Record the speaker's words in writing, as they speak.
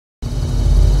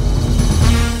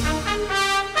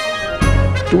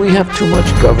Do we have too much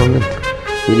government?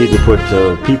 We need to put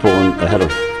people ahead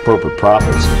of corporate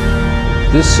profits.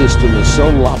 This system is so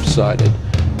lopsided.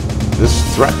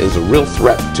 This threat is a real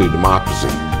threat to democracy.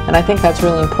 And I think that's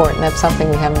really important. That's something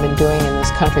we haven't been doing in this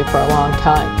country for a long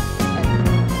time.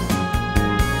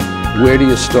 Where do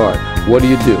you start? What do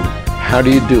you do? How do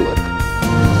you do it?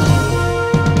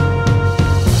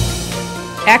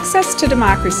 Access to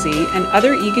Democracy and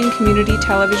other Eagan community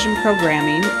television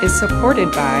programming is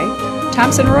supported by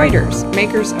Thomson Reuters,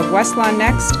 makers of Westlaw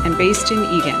Next and based in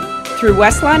Eagan. Through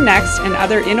Westlaw Next and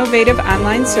other innovative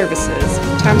online services,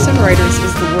 Thomson Reuters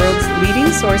is the world's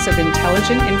leading source of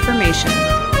intelligent information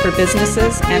for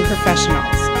businesses and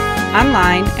professionals.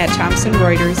 Online at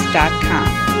thomsonreuters.com.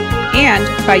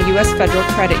 And by U.S. Federal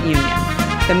Credit Union,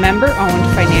 the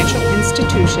member-owned financial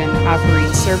institution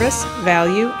offering service,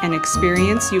 value, and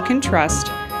experience you can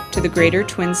trust to the greater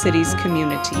Twin Cities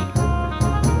community.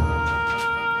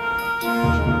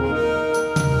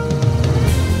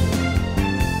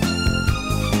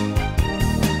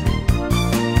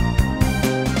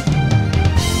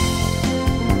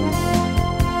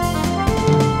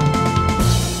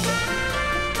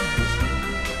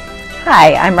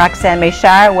 Hi, I'm Roxanne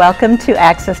Meshar. Welcome to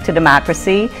Access to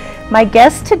Democracy. My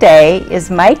guest today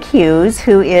is Mike Hughes,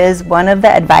 who is one of the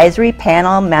advisory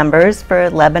panel members for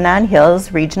Lebanon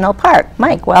Hills Regional Park.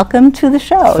 Mike, welcome to the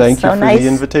show. Thank you for the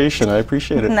invitation. I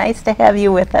appreciate it. Nice to have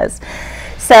you with us.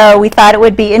 So we thought it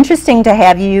would be interesting to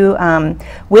have you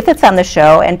with us on the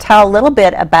show and tell a little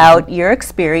bit about your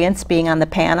experience being on the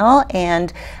panel.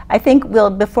 And I think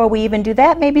before we even do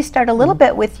that, maybe start a little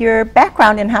bit with your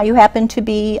background and how you happen to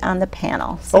be on the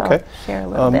panel. So okay. Share a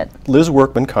little bit. Liz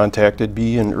Workman contacted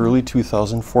me in early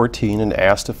 2014 and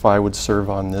asked if I would serve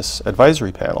on this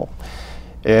advisory panel.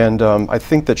 And I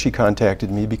think that she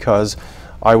contacted me because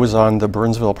I was on the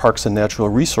Burnsville Parks and Natural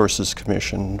Resources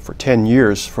Commission for 10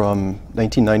 years from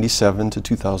 1997 to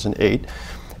 2008.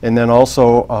 And then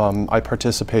also I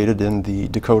participated in the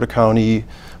Dakota County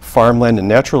Farmland and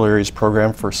Natural Areas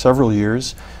program for several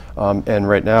years. And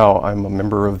right now I'm a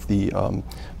member of the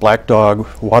Black Dog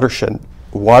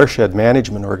Watershed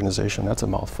Management Organization. That's a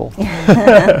mouthful.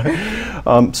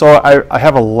 So I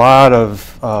have a lot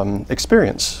of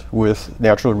experience with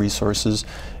natural resources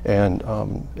and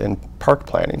park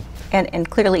planning. And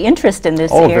clearly interest in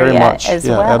this area very much. As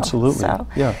yeah, well. Absolutely. So,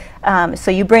 yeah.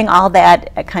 So you bring all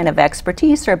that kind of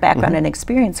expertise or background and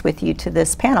experience with you to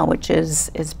this panel, which is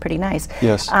pretty nice.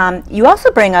 Yes. You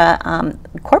also bring a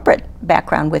corporate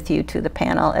background with you to the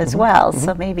panel as well.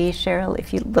 So maybe Cheryl,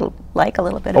 if you like a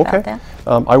little bit about that.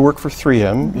 I work for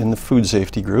 3M in the food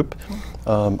safety group.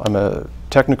 I'm a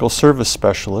technical service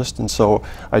specialist, and so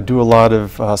I do a lot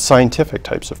of scientific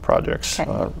types of projects.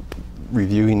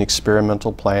 Reviewing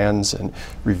experimental plans and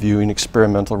reviewing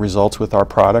experimental results with our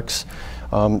products.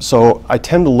 So I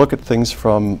tend to look at things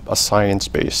from a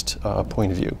science-based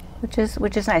point of view. Which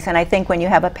is nice, and I think when you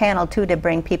have a panel too to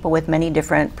bring people with many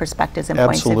different perspectives and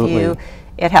points of view,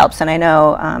 it helps. And I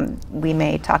know we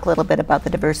may talk a little bit about the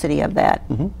diversity of that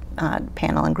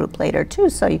panel and group later too,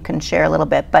 so you can share a little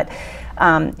bit. But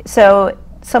so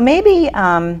maybe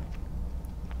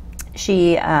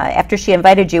after she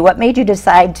invited you, what made you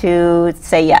decide to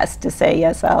say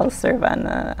yes, I'll serve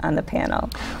on the panel?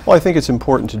 Well, I think it's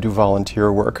important to do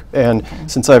volunteer work, and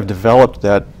since I've developed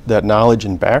that knowledge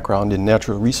and background in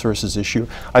natural resources issue,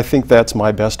 I think that's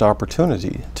my best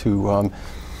opportunity to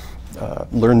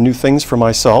learn new things for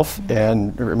myself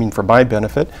and for my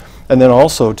benefit, and then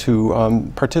also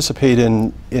to participate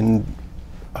in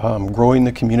growing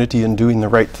the community and doing the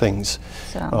right things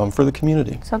for the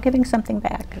community. So giving something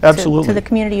back to the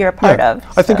community you're a part of.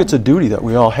 I think it's a duty that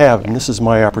we all have, and this is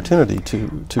my opportunity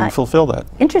to fulfill that.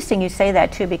 Interesting you say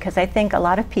that too, because I think a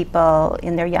lot of people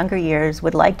in their younger years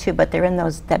would like to, but they're in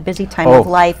that busy time of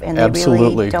life and they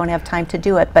really don't have time to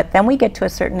do it. But then we get to a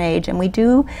certain age and we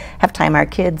do have time. Our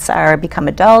kids become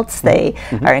adults, they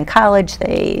are in college,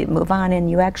 they move on, and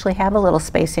you actually have a little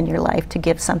space in your life to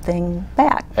give something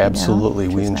back. Absolutely.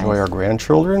 We enjoy our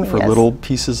grandchildren for little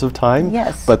pieces of time,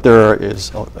 Yes. but there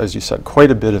is, as you said, quite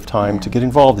a bit of time to get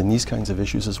involved in these kinds of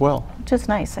issues as well. Which is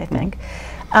nice, I think.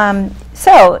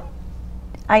 So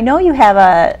I know you have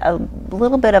a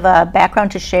little bit of a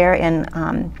background to share in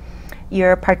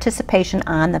your participation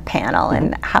on the panel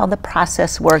and how the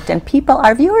process worked. And people,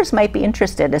 our viewers might be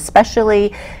interested,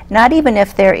 especially not even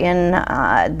if they're in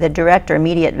the direct or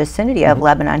immediate vicinity of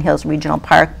Lebanon Hills Regional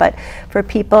Park, but for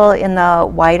people in the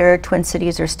wider Twin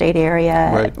Cities or state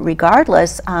area,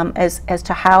 regardless, as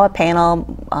to how a panel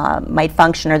might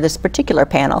function, or this particular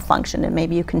panel functioned. And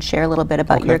maybe you can share a little bit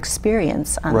about your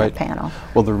experience on the panel.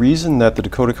 Well, the reason that the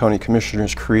Dakota County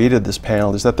Commissioners created this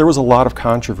panel is that there was a lot of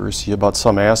controversy about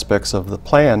some aspects of the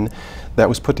plan that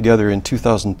was put together in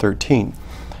 2013.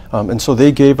 And so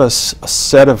they gave us a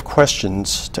set of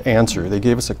questions to answer. They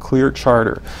gave us a clear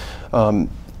charter.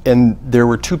 And there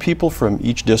were 2 people from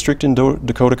each district in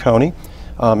Dakota County,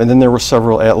 and then there were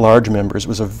several at-large members. It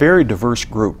was a very diverse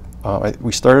group.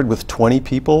 We started with 20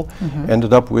 people,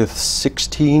 ended up with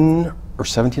 16 or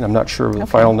 17, I'm not sure of the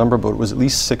final number, but it was at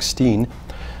least 16.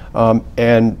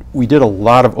 And we did a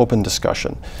lot of open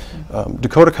discussion.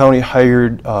 Dakota County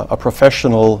hired a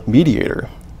professional mediator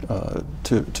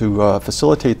to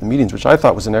facilitate the meetings, which I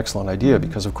thought was an excellent idea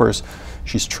because, of course,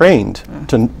 she's trained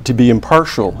to be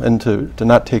impartial and to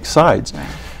not take sides.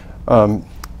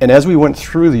 And as we went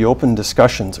through the open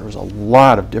discussions, there was a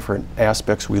lot of different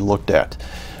aspects we looked at.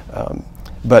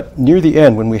 But near the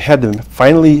end, when we had to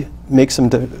finally make some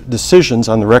decisions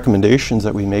on the recommendations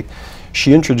that we make,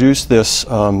 she introduced this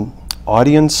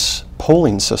audience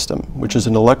polling system, which is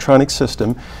an electronic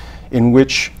system in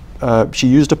which she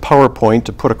used a PowerPoint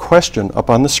to put a question up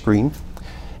on the screen,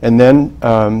 and then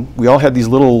we all had these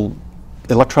little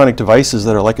electronic devices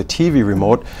that are like a TV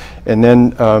remote, and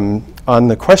then on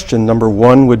the question, number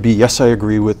 1 would be, yes, I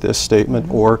agree with this statement,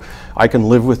 or I can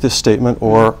live with this statement,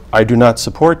 or I do not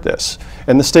support this.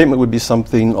 And the statement would be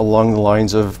something along the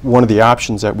lines of one of the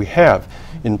options that we have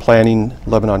in planning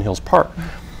Lebanon Hills Park.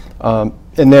 And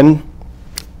then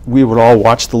we would all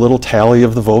watch the little tally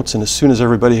of the votes, and as soon as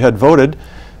everybody had voted,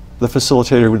 the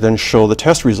facilitator would then show the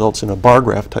test results in a bar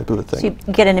graph type of a thing. So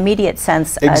you get an immediate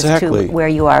sense as to where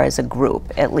you are as a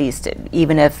group, at least,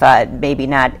 even if maybe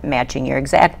not matching your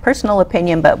exact personal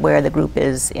opinion, but where the group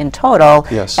is in total,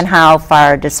 and how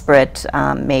far disparate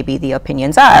maybe the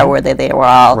opinions are, whether they were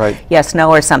all yes,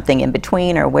 no, or something in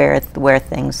between, or where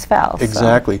things fell.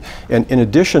 Exactly. So. And in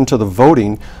addition to the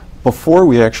voting, before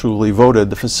we actually voted,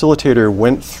 the facilitator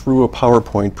went through a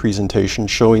PowerPoint presentation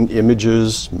showing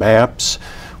images, maps,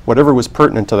 whatever was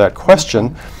pertinent to that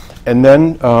question, and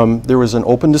then there was an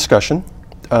open discussion,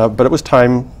 but it was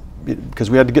time,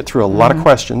 because we had to get through a lot of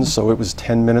questions, so it was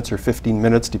 10 minutes or 15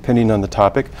 minutes depending on the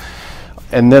topic,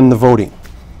 and then the voting.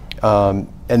 And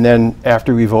then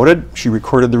after we voted, she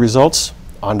recorded the results,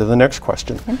 on to the next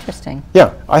question. Interesting.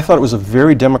 Yeah, I thought it was a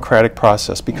very democratic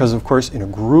process because, of course, in a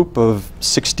group of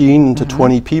 16 to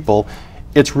 20 people,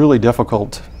 it's really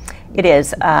difficult. It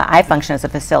is. I function as a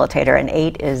facilitator, and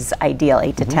 8 is ideal,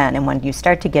 8 to 10. And when you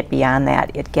start to get beyond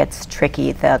that, it gets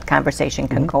tricky. The conversation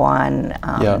can go on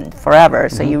forever.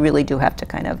 So you really do have to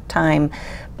kind of time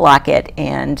block it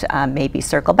and maybe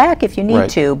circle back if you need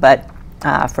to, but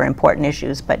for important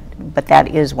issues. But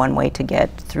that is one way to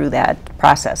get through that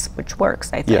process, which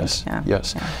works, I think. Yes,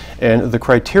 yes. And the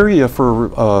criteria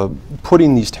for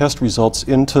putting these test results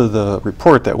into the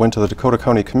report that went to the Dakota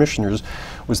County Commissioners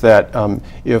was that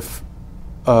if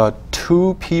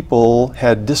 2 people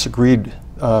had disagreed,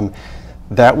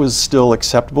 that was still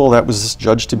acceptable. That was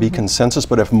judged to be consensus.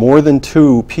 But if more than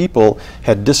 2 people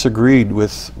had disagreed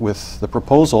with the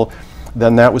proposal,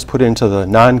 then that was put into the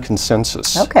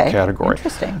non-consensus category.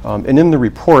 Interesting. And in the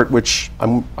report, which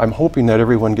I'm hoping that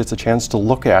everyone gets a chance to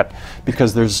look at,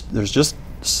 because there's just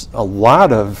a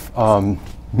lot of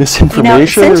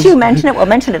misinformation. You know, since you mentioned it, we'll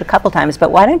mention it a couple times,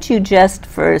 but why don't you just,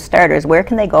 for starters, where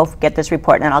can they go get this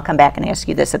report? And then I'll come back and ask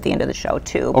you this at the end of the show,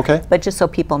 too. Okay. But just so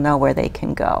people know where they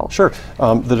can go. Sure.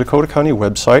 The Dakota County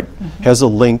website has a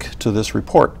link to this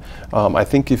report. I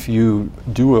think if you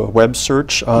do a web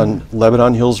search on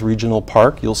Lebanon Hills Regional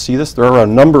Park, you'll see this. There are a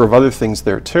number of other things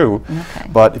there, too.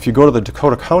 But if you go to the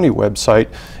Dakota County website,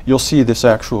 you'll see this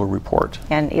actual report.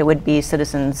 And it would be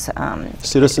Citizens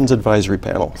Advisory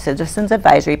Panel. Citizens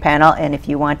Advisory Panel, and if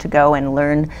you want to go and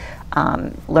learn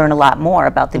a lot more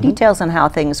about the details on how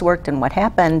things worked and what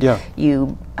happened,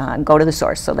 you go to the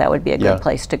source. So that would be a good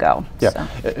place to go. Yeah.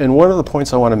 So. And one of the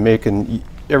points I want to make, and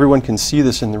everyone can see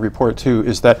this in the report too,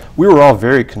 is that we were all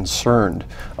very concerned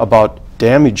about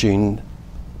damaging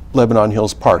Lebanon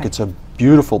Hills Park. It's a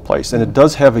beautiful place, and it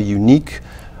does have a unique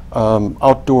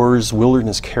outdoors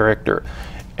wilderness character.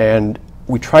 And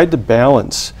we tried to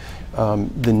balance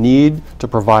the need to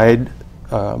provide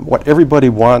what everybody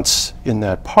wants in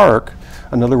that park,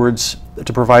 in other words,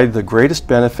 to provide the greatest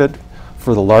benefit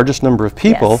for the largest number of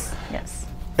people,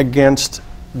 against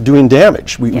doing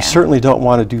damage. We certainly don't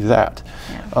want to do that.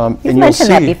 Yeah. You've mentioned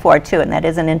that before too, and that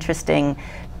is an interesting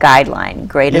guideline,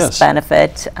 greatest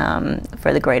benefit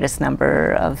for the greatest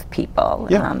number of people,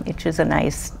 which is a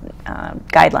nice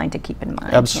guideline to keep in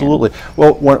mind. Absolutely.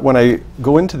 Well, when I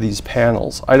go into these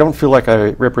panels, I don't feel like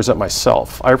I represent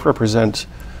myself. I represent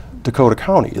Dakota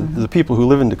County, the people who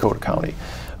live in Dakota County.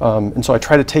 And so I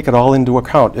try to take it all into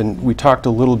account. And we talked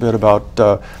a little bit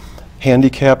about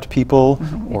handicapped people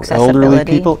or elderly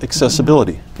people.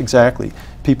 Accessibility, exactly.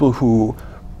 People who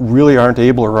really aren't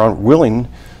able or aren't willing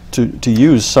to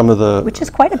use some of the... Which is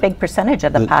quite a big percentage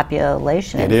of the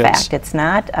population, in fact. It's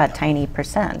not a tiny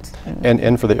percent.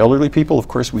 And for the elderly people, of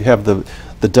course, we have the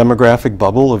demographic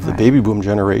bubble of the baby boom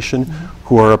generation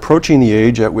who are approaching the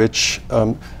age at which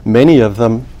many of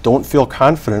them don't feel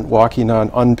confident walking on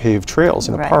unpaved trails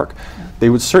in a park. They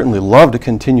would certainly love to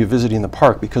continue visiting the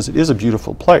park because it is a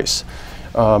beautiful place.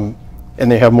 And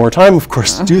they have more time, of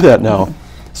course, to do that now.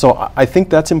 So I think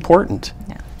that's important.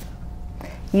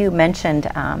 You mentioned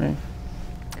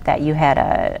that you had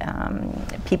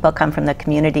people come from the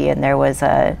community, and there was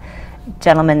a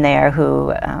gentleman there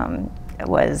who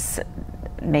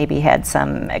maybe had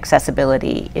some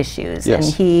accessibility issues, and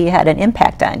he had an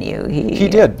impact on you. He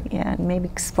did. Yeah, maybe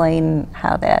explain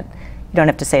how that. You don't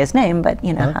have to say his name, but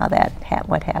you know how that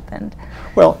what happened.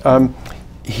 Well,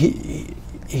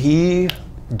 he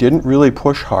didn't really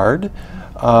push hard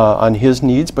on his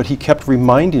needs, but he kept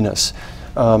reminding us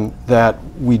that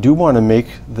we do want to make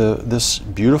this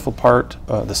beautiful part,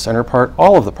 the center part,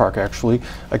 all of the park actually,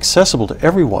 accessible to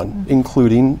everyone,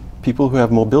 including people who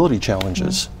have mobility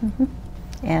challenges.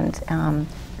 And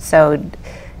so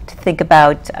to think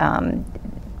about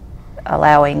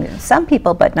allowing some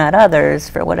people but not others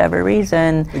for whatever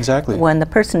reason. Exactly. When the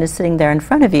person is sitting there in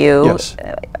front of you,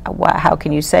 how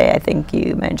can you say, I think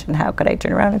you mentioned, how could I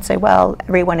turn around and say, well,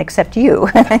 everyone except you.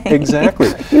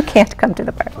 Exactly. You can't come to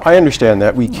the park. I understand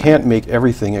that. We can't make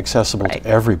everything accessible to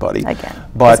everybody. Again,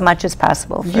 but as much as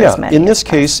possible for as many in this as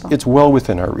case, possible. it's well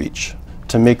within our reach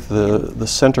to make the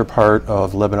center part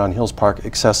of Lebanon Hills Park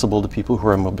accessible to people who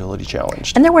are mobility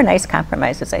challenged. And there were nice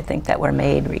compromises, I think, that were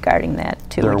made regarding that,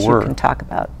 too, which you can talk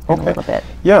about in a little bit.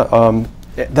 Yeah,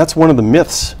 that's one of the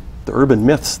myths, the urban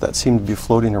myths that seem to be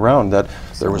floating around, that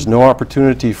there was no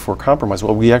opportunity for compromise.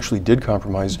 Well, we actually did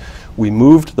compromise. We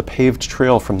moved the paved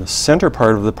trail from the center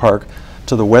part of the park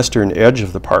to the western edge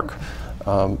of the park.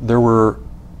 There were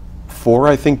 4,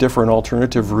 I think, different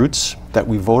alternative routes that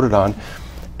we voted on.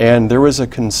 And there was a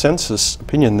consensus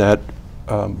opinion that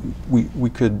we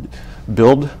could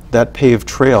build that paved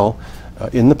trail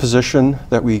in the position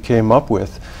that we came up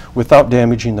with without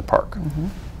damaging the park.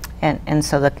 And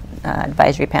so the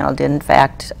advisory panel did, in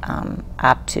fact,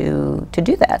 opt to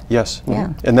do that. Yes.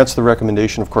 And that's the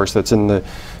recommendation, of course, that's in the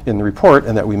report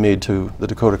and that we made to the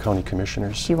Dakota County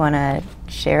Commissioners. Do you want to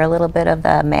share a little bit of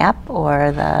the map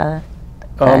or the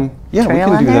yeah, we trail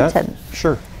can on do there? that.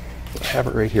 Sure. I have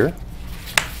it right here.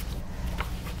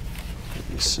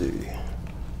 See.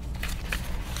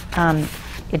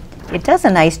 It does a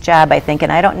nice job, I think,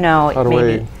 and I don't know,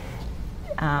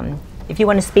 if you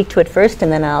want to speak to it first,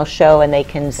 and then I'll show and they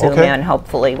can zoom in.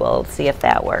 Hopefully we'll see if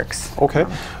that works. Okay.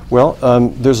 Well,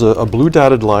 there's a blue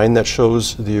dotted line that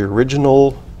shows the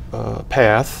original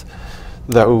path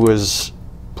that was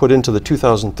put into the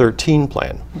 2013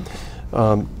 plan.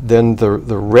 Then the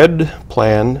red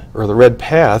plan, or the red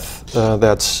path,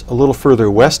 that's a little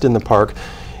further west in the park,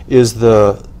 is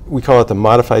we call it the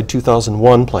modified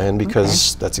 2001 plan,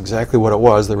 because that's exactly what it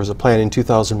was. There was a plan in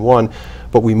 2001,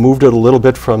 but we moved it a little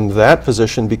bit from that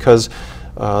position because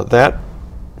the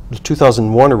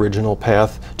 2001 original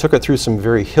path took it through some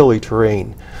very hilly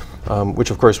terrain,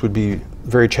 which of course would be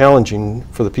very challenging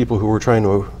for the people who were trying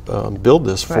to build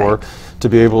this to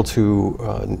be able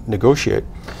to negotiate.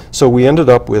 So we ended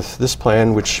up with this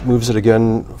plan, which moves it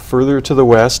again further to the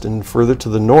west and further to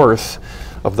the north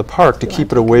of the park to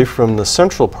keep it away from the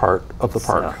central part of the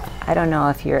park. So, I don't know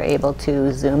if you're able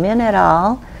to zoom in at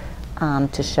all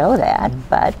to show that,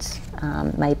 but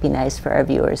might be nice for our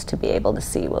viewers to be able to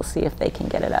see. We'll see if they can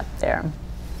get it up there.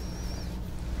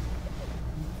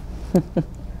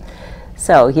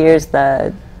 So here's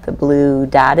the blue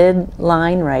dotted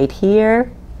line right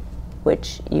here,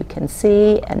 which you can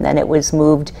see, and then it was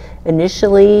moved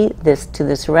initially to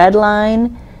this red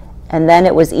line, and then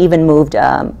it was even moved,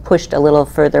 pushed a little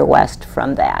further west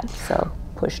from that, so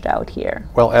pushed out here.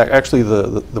 Well, actually,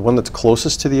 the one that's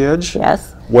closest to the edge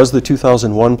was the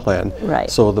 2001 plan.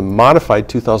 Right. So the modified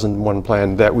 2001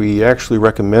 plan that we actually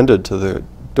recommended to the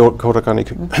Dakota County,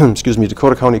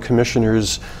 Dakota County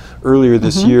Commissioners earlier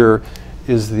this year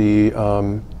is the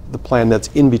the plan that's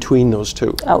in between those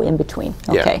two. Oh, in between.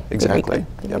 Okay. Yeah, exactly. Very good.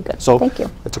 Very Yep. good. So Thank you.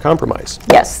 it's a compromise.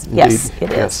 Yes, Indeed. yes, it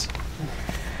Yes.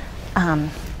 is.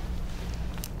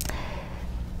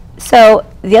 So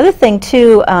the other thing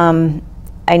too,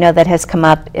 I know that has come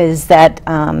up is that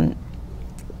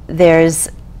there's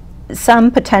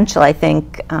some potential, I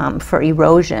think, for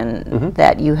erosion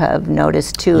that you have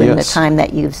noticed too in the Yes. time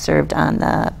that you've served on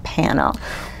the panel.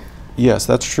 Yes,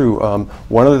 that's true.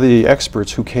 One of the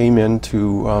experts who came in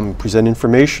to present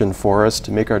information for us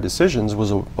to make our decisions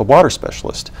was a water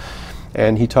specialist.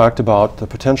 And he talked about the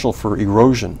potential for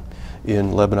erosion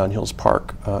in Lebanon Hills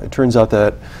Park. It turns out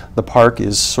that the park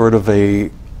is sort of a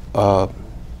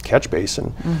catch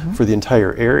basin for the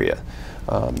entire area.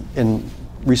 And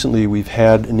recently we've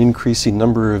had an increasing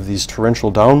number of these torrential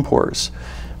downpours,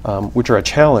 which are a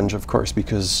challenge, of course,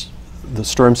 because the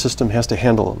storm system has to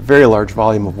handle a very large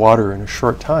volume of water in a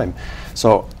short time.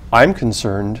 So I'm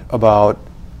concerned about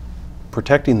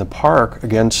protecting the park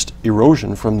against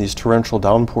erosion from these torrential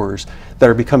downpours that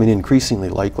are becoming increasingly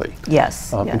likely.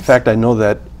 Yes. In fact, I know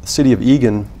that the city of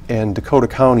Egan and Dakota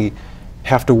County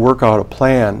have to work out a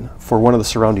plan for one of the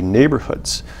surrounding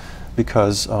neighborhoods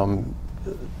because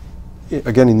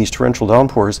again, in these torrential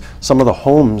downpours, some of the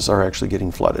homes are actually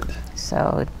getting flooded.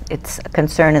 So it's a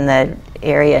concern in the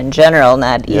area in general,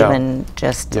 not even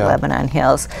just Lebanon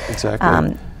Hills.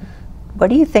 Exactly. What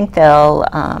do you think they'll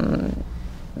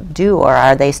do, or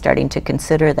are they starting to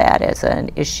consider that as an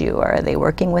issue? Or are they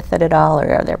working with it at all,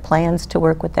 or are there plans to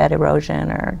work with that erosion?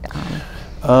 Or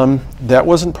that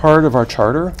wasn't part of our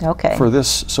charter for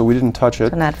this, so we didn't touch it.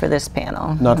 So not for this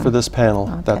panel. Not for this panel,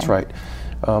 that's right.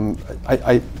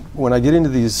 When I get into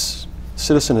these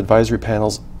citizen advisory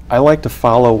panels, I like to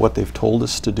follow what they've told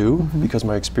us to do because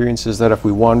my experience is that if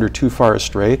we wander too far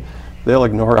astray, they'll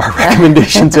ignore our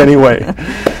recommendations anyway.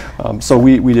 So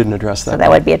we didn't address that. So that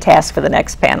would be a task for the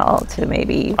next panel to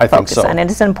maybe focus on. And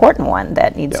it's an important one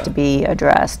that needs to be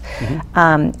addressed.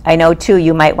 I know too,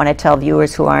 you might want to tell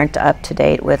viewers who aren't up to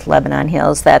date with Lebanon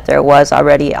Hills that there was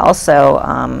already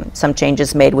also some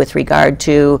changes made with regard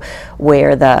to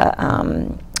where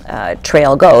the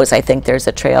trail goes. I think there's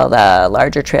a trail, the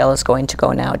larger trail is going to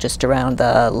go now just around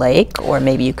the lake, or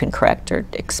maybe you can correct or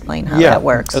explain how that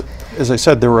works. As I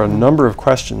said, there were a number of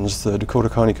questions the Dakota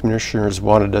County Commissioners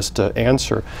wanted us to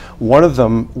answer. One of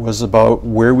them was about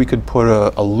where we could put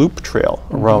a loop trail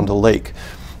around the lake.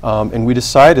 And we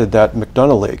decided that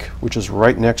McDonough Lake, which is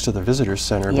right next to the Visitor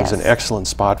Center, was an excellent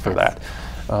spot for that.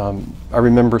 I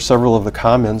remember several of the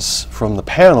comments from the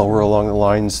panel were along the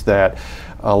lines that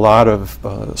a lot of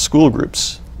school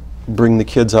groups bring the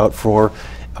kids out for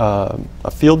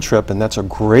a field trip, and that's a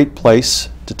great place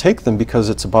to take them because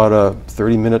it's about a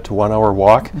 30-minute to 1 hour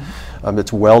walk.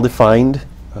 It's well defined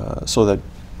so that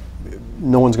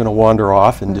no one's going to wander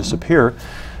off and disappear.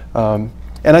 And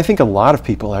I think a lot of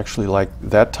people actually like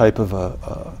that type of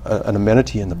an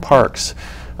amenity in the parks.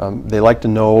 They like to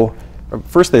know,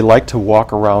 first they like to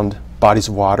walk around bodies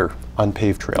of water on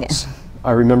paved trails.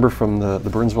 I remember from the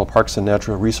Burnsville Parks and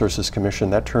Natural Resources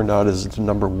Commission, that turned out as the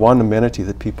 #1 amenity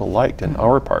that people liked in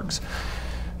our parks.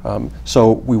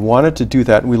 So we wanted to do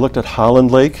that, and we looked at Holland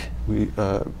Lake.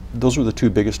 Those were the two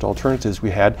biggest alternatives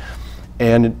we had.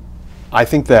 And I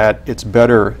think that it's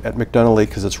better at McDonough Lake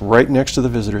because it's right next to the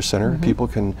Visitor Center. People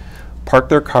can park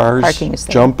their cars,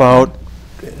 jump out,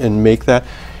 and make that.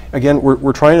 Again,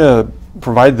 we're trying to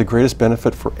provide the greatest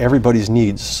benefit for everybody's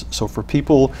needs. So for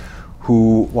people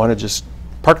who want to just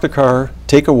park the car,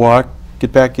 take a walk,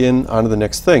 get back in, onto the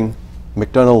next thing,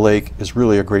 McDonough Lake is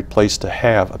really a great place to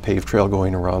have a paved trail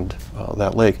going around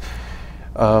that lake.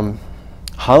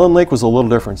 Holland Lake was a little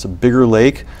different. It's a bigger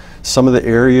lake. Some of the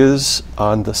areas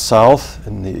on the south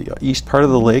and the east part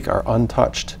of the lake are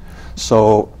untouched.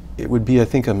 So it would be, I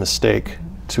think, a mistake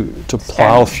to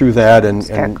plow through that and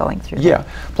start going through. Yeah.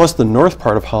 Plus, the north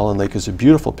part of Holland Lake is a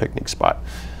beautiful picnic spot.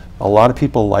 A lot of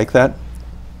people like that.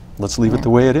 Let's leave it the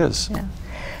way it is.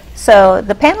 So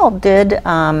the panel did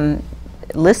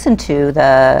listen to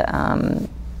the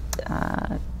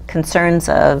concerns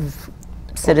of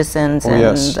citizens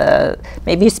and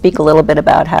maybe speak a little bit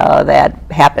about how that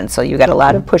happened. So you got a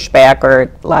lot of pushback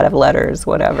or a lot of letters,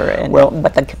 whatever, and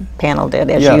what the panel did.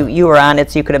 As you were on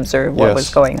it, so you could observe what was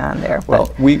going on there.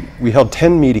 Well, we held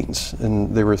 10 meetings,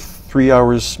 and they were 3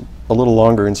 hours, a little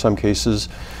longer in some cases,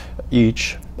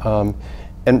 each.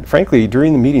 And frankly,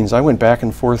 during the meetings, I went back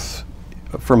and forth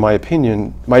for my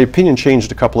opinion. My opinion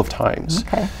changed a couple of times.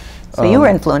 Okay. So you were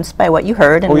influenced by what you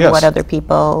heard and what other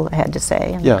people had to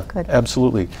say. And yeah,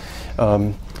 absolutely.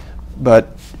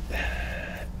 But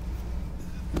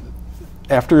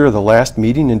after the last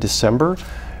meeting in December,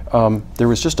 there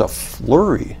was just a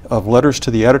flurry of letters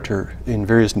to the editor in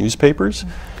various newspapers,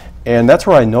 and that's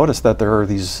where I noticed that there are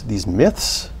these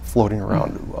myths floating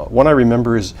around. One I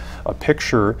remember is a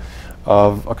picture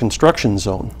of a construction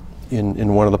zone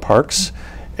in one of the parks,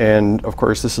 and of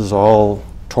course this is all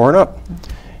torn up,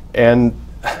 and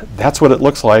that's what it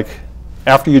looks like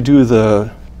after you do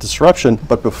the disruption,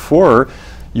 but before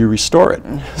you restore it.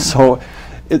 So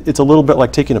it's a little bit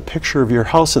like taking a picture of your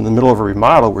house in the middle of a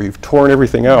remodel where you've torn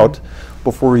everything out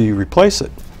before you replace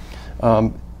it.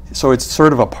 So it's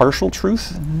sort of a partial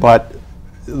truth, but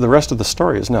the rest of the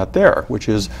story is not there, which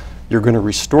is you're going to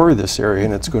restore this area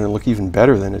and it's going to look even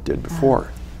better than it did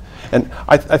before. And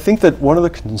I think that one of the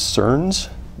concerns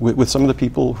with some of the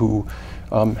people who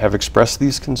have expressed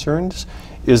these concerns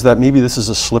is that maybe this is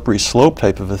a slippery slope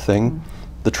type of a thing.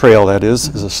 The trail, that is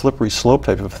a slippery slope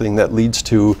type of thing that leads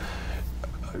to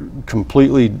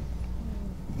completely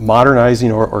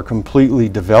modernizing or completely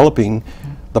developing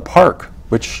the park,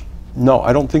 which no,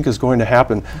 I don't think is going to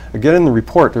happen. Again, in the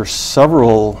report, there's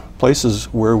several places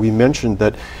where we mentioned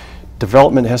that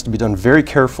development has to be done very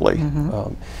carefully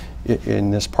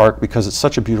in this park because it's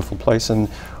such a beautiful place. And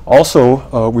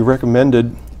also, we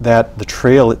recommended that the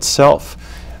trail itself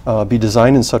be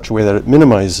designed in such a way that it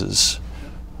minimizes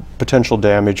potential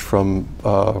damage from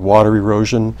water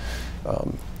erosion,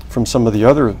 from some of the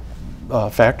other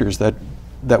factors that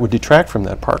would detract from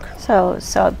that park.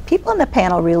 So people in the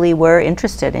panel really were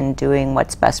interested in doing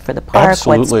what's best for the park,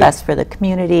 Absolutely. what's best for the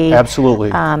community.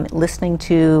 Absolutely. Listening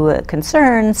to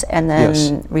concerns and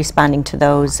then responding to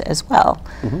those as well.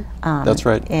 That's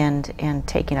right. And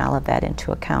taking all of that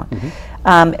into account.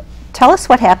 Tell us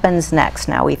what happens next.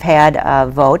 Now we've had a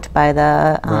vote by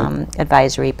the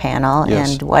advisory panel,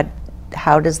 and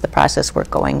how does the process work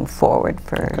going forward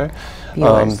for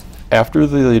viewers? After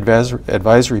the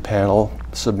advisory panel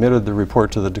submitted the report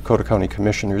to the Dakota County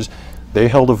Commissioners, they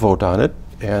held a vote on it,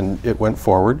 and it went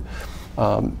forward.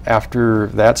 After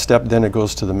that step, then it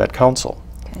goes to the Met Council,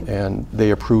 and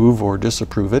they approve or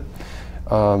disapprove it.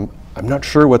 I'm not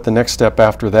sure what the next step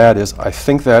after that is. I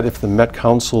think that if the Met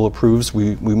Council approves,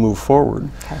 we move forward.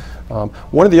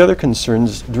 One of the other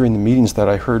concerns during the meetings that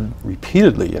I heard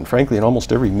repeatedly, and frankly in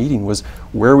almost every meeting, was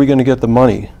where are we going to get the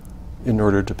money in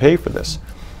order to pay for this?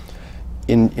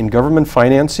 In government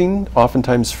financing,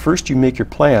 oftentimes first you make your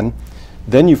plan,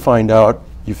 then you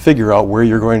figure out where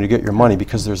you're going to get your money,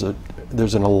 because there's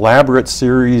an elaborate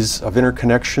series of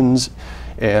interconnections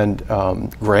and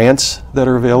grants that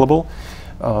are available.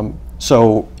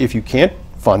 So if you can't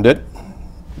fund it,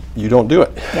 you don't do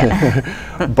it.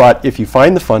 But if you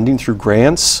find the funding through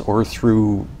grants or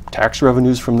through tax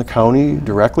revenues from the county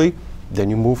directly, then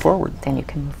you move forward. Then you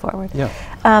can move forward.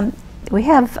 Yeah. We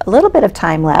have a little bit of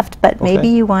time left, but maybe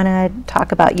you want to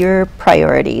talk about your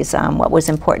priorities, what was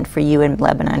important for you in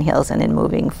Lebanon Hills and in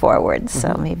moving forward.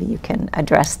 So maybe you can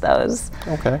address those.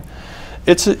 Okay.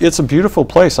 It's a beautiful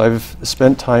place. I've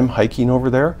spent time hiking over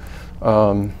there.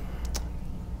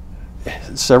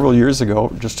 Several years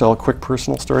ago, just tell a quick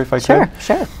personal story if I can.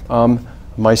 Sure.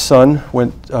 My son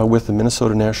went with the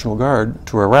Minnesota National Guard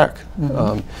to Iraq.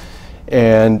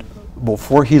 And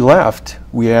before he left,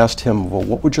 we asked him, well,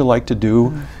 what would you like to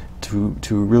do to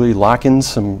really lock in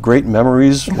some great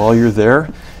memories while you're there?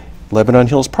 Lebanon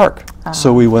Hills Park.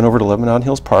 So we went over to Lebanon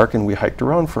Hills Park and we hiked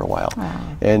around for a while.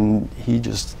 And he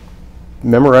just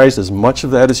memorized as much of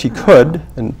that as he could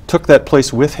and took that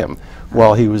place with him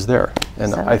while he was there.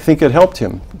 And I think it helped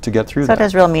him to get through that. So it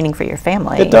has real meaning for your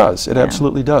family. It does. It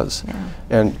absolutely does.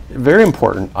 And very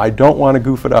important, I don't want to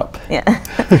goof it up.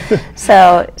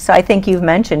 So I think you've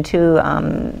mentioned too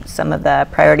some of the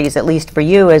priorities, at least for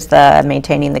you, is the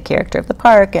maintaining the character of the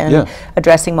park and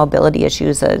addressing mobility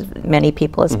issues as many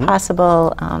people as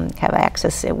possible, have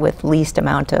access with least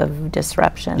amount of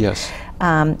disruption. Yes.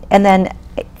 And then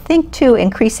I think too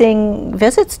increasing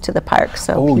visits to the park.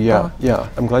 So yeah.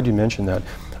 I'm glad you mentioned that.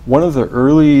 One of the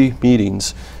early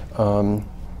meetings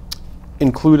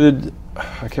included,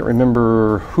 I can't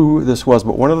remember who this was,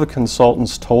 but one of the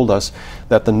consultants told us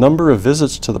that the number of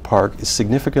visits to the park is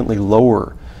significantly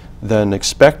lower than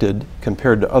expected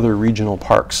compared to other regional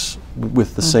parks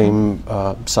with the same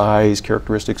size,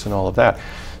 characteristics, and all of that.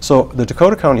 So the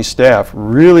Dakota County staff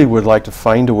really would like to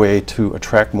find a way to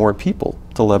attract more people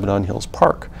to Lebanon Hills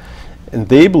Park. And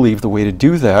they believe the way to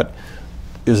do that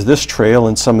is this trail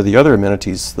and some of the other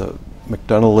amenities, the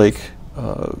McDonough Lake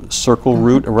circle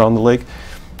route around the lake.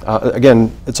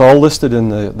 Again, it's all listed in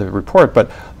the report, but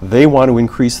they want to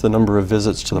increase the number of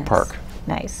visits to the park.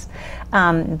 Nice.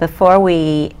 Before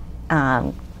we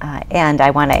end,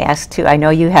 I want to ask too, I know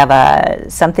you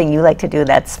have something you like to do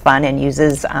that's fun and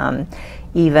uses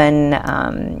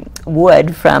even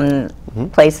wood from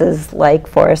places like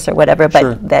forests or whatever,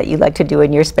 but that you like to do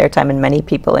in your spare time and many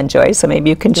people enjoy. So maybe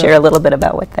you can share a little bit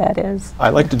about what that is. I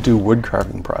like to do wood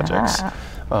carving projects.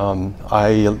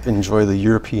 I enjoy the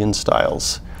European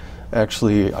styles.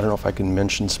 Actually, I don't know if I can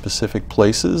mention specific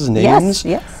places, names. Yes,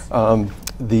 yes.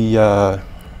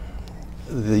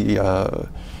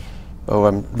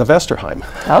 The Vesterheim.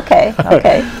 Okay,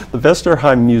 okay. The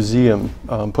Vesterheim Museum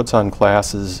puts on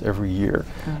classes every year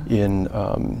in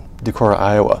Dakota,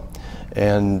 Iowa.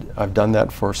 And I've done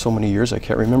that for so many years, I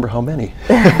can't remember how many.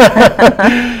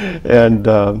 And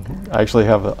I actually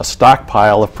have a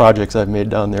stockpile of projects I've made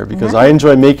down there because I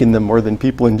enjoy making them more than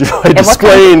people enjoy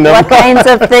displaying them. What kinds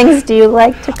of things do you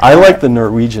like to carve? I like the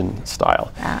Norwegian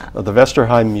style. The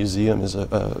Vesterheim Museum is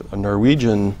a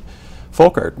Norwegian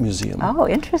folk art museum. Oh,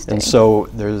 interesting. And so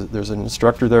there's an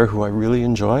instructor there who I really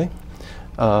enjoy,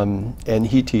 and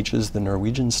he teaches the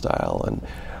Norwegian style. And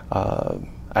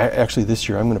actually this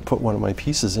year I'm going to put one of my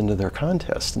pieces into their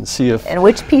contest and see if... And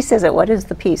which piece is it? What is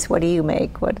the piece? What do you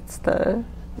make? What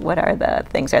are the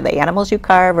things? Are they animals you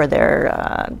carve, or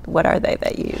what are they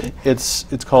that you...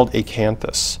 It's called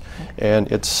acanthus, and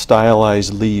it's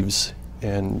stylized leaves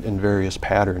in various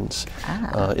patterns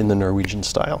in the Norwegian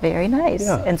style. Very nice.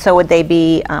 Yeah. And so would they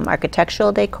be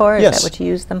architectural decor? Is Yes. that what you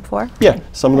use them for? Yeah,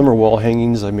 some of them are wall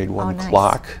hangings. I made one nice.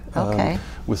 clock Okay.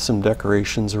 with some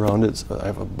decorations around it. I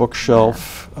have a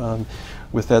bookshelf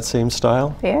with that same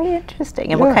style. Very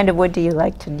interesting. And what kind of wood do you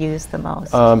like to use the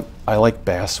most? I like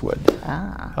basswood.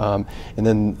 And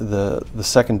then the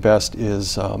second best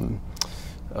is,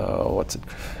 what's it?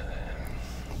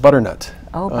 Butternut.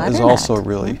 Oh, butternut. Is also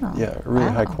really,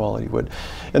 really high quality wood.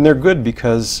 And they're good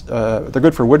because, they're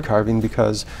good for wood carving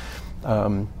because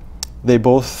they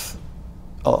both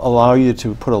allow you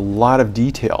to put a lot of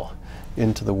detail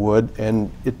into the wood,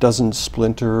 and it doesn't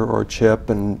splinter or chip.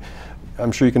 And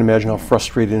I'm sure you can imagine how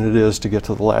frustrating it is to get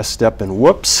to the last step and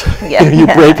whoops, you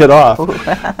break it off.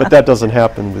 But that doesn't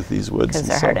happen with these woods. Because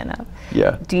they're hard enough.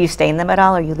 Yeah. Do you stain them at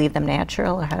all, or you leave them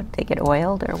natural, or how do they get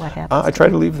oiled, or what happens? I try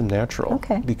to leave them natural.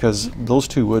 Okay. Because those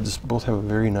two woods both have a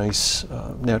very nice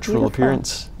natural Beautiful.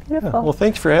 appearance. Beautiful. Yeah. Well,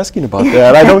 thanks for asking about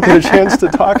that. I don't get a chance to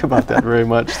talk about that very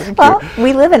much. Thank Well, you.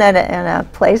 we live in a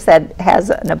place that has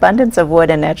an abundance of wood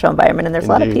and natural environment, and there's a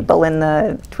lot of Indeed. people in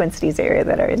the Twin Cities area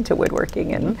that are into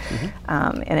woodworking and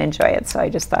enjoy it. So I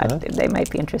just thought they might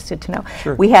be interested to know.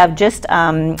 Sure. We have just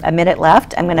a minute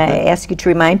left. I'm going to ask you to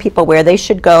remind people where they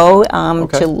should go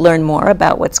to learn more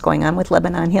about what's going on with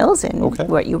Lebanon Hills and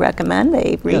what you recommend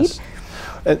they read. Yes.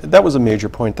 That was a major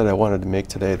point that I wanted to make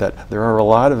today, that there are a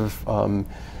lot of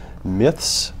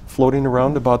myths floating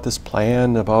around about this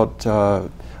plan, about I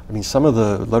mean, some of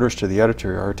the letters to the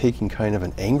editor are taking kind of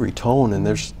an angry tone, and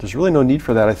there's really no need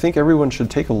for that. I think everyone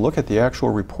should take a look at the actual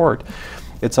report.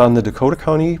 It's on the Dakota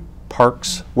County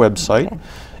Parks website.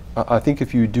 I think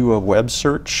if you do a web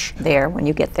search there, when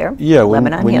you get there,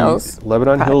 Lebanon Hills.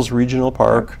 Lebanon Hills Regional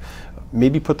Park,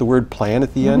 maybe put the word plan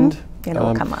at the end.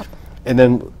 It'll come up. And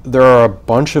then there are a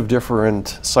bunch of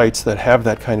different sites that have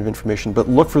that kind of information, but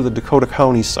look for the Dakota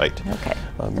County site. Okay.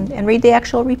 And read the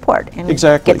actual report and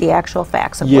Exactly. get the actual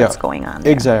facts of what's going on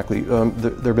there. Exactly. There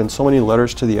have been so many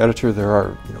letters to the editor. There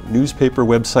are newspaper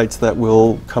websites that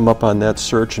will come up on that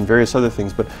search and various other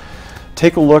things, but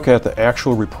take a look at the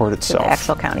actual report itself. The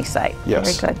actual county site.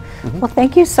 Yes. Very good. Well,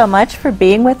 thank you so much for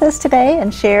being with us today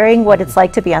and sharing what it's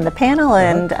like to be on the panel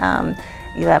and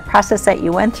the process that you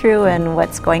went through and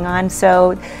what's going on,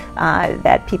 so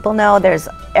that people know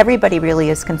everybody really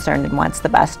is concerned and wants the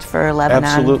best for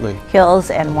Lebanon Hills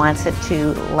and wants it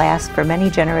to last for many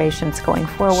generations going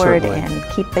forward. Certainly. And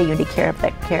keep the unique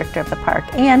character of the park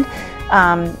and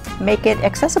make it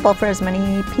accessible for as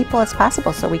many people as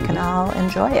possible so we can all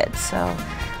enjoy it. So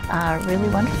really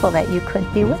wonderful that you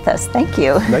could be with us. Thank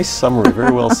you. Nice summary.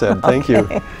 Very well said. Thank you.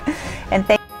 And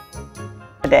thank you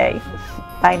for today.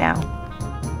 Bye now.